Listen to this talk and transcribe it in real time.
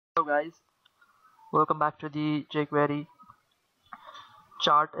Hello guys, welcome back to the jQuery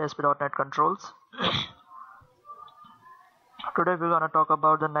chart ASP.NET controls. Today we're going to talk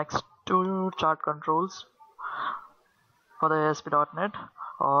about the next two chart controls for the ASP.NET,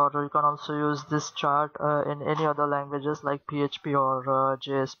 or you can also use this chart in any other languages like PHP or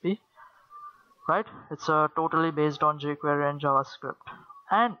JSP. Right? It's totally based on jQuery and JavaScript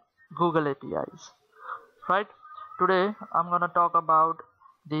and Google APIs. Right? Today I'm going to talk about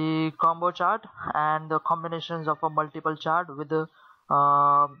the combo chart and the combinations of a multiple chart with the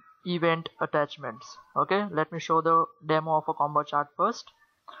event attachments. Okay, let me show the demo of a combo chart first.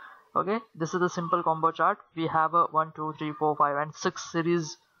 Okay, this is the simple combo chart. We have a 1 2 3 4 5 and 6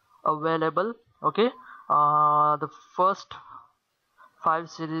 series available. Okay, the first 5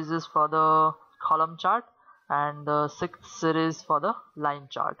 series is for the column chart and the 6th series for the line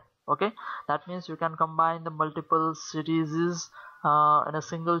chart. Okay, that means you can combine the multiple series in a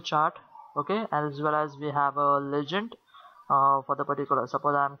single chart. Okay, as well as we have a legend for the particular.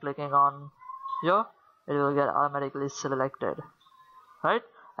 Suppose I am clicking on here, it will get automatically selected. Right,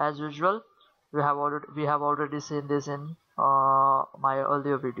 as usual, we have already seen this in my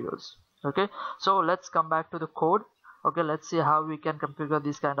earlier videos. Okay, so let's come back to the code. Okay, let's see how we can configure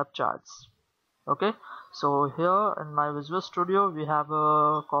these kind of charts. Okay, so here in my Visual Studio we have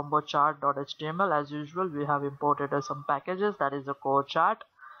a combo chart.html. As usual, we have imported some packages, that is a core chart,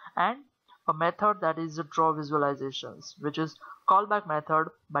 and a method that is a draw visualizations, which is callback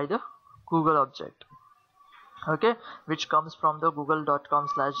method by the Google object. Okay, which comes from the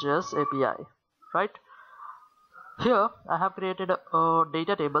google.com/js API. Right, here I have created a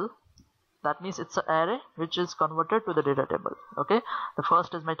data table. That means it's an array which is converted to the data table. Okay, the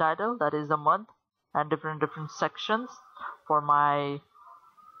first is my title, that is the month, and different sections for my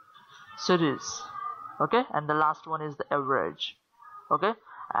series. Okay, and the last one is the average. Okay,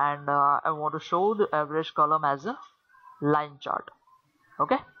 and I want to show the average column as a line chart.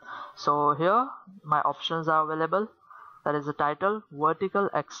 Okay, so here my options are available. That is the title, vertical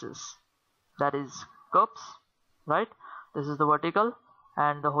axis, that is cups. Right, this is the vertical,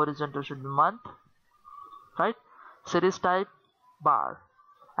 and the horizontal should be month. Right, series type bar,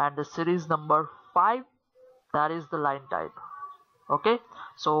 and the series number 5, that is the line type. Okay,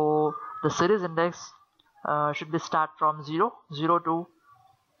 so the series index should be start from 0 to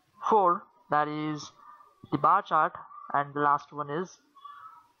 4, that is the bar chart, and the last one is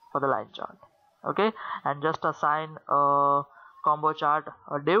for the line chart. Okay, and just assign a combo chart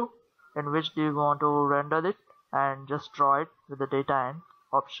a div in which do you want to render it, and just draw it with the data and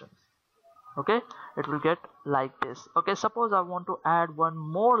options. Okay, it will get like this. Okay, suppose I want to add one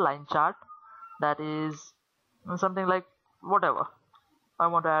more line chart, that is something like whatever. I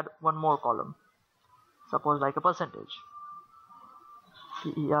want to add one more column, suppose like a percentage,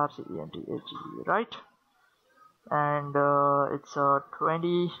 percentage, right, and it's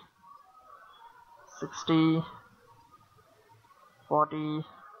 20, 60, 40,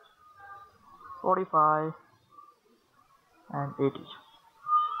 45 and 80.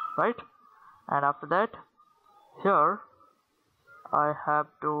 Right, and after that here I have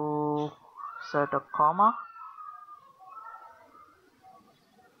to set a comma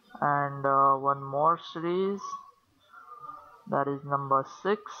and one more series, that is number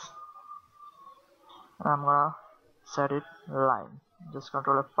 6, and I'm gonna set it line. Just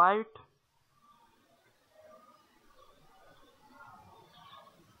control F5.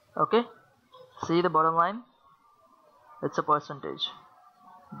 Okay, see the bottom line, it's a percentage.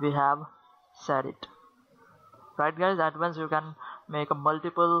 We have set it. Right guys, at once you can make a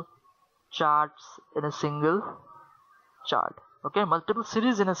multiple charts in a single chart. Okay, multiple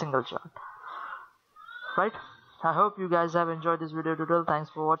series in a single chart. Right, I hope you guys have enjoyed this video tutorial. Thanks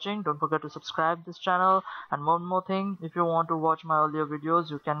for watching. Don't forget to subscribe this channel, and one more thing, if you want to watch my earlier videos,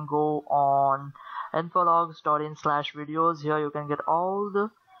 you can go on infologs.in/videos. Here you can get all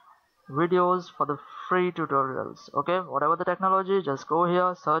the videos for the free tutorials. Okay, whatever the technology, just go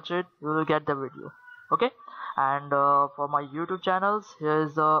here, search it, you will get the video. Okay, and for my YouTube channels, here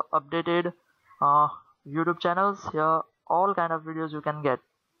is the updated YouTube channels. Here all kind of videos you can get.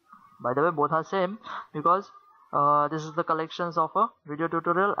 By the way, both are same, because this is the collections of a video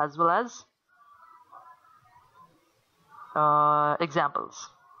tutorial as well as examples.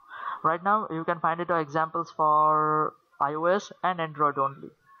 Right now you can find it examples for iOS and Android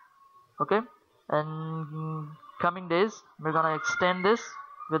only. Okay, and coming days we're gonna extend this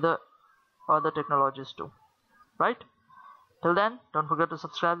with the other technologies too. Right, till then, don't forget to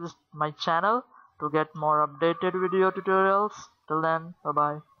subscribe to my channel to get more updated video tutorials. Till then, bye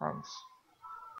bye, thanks.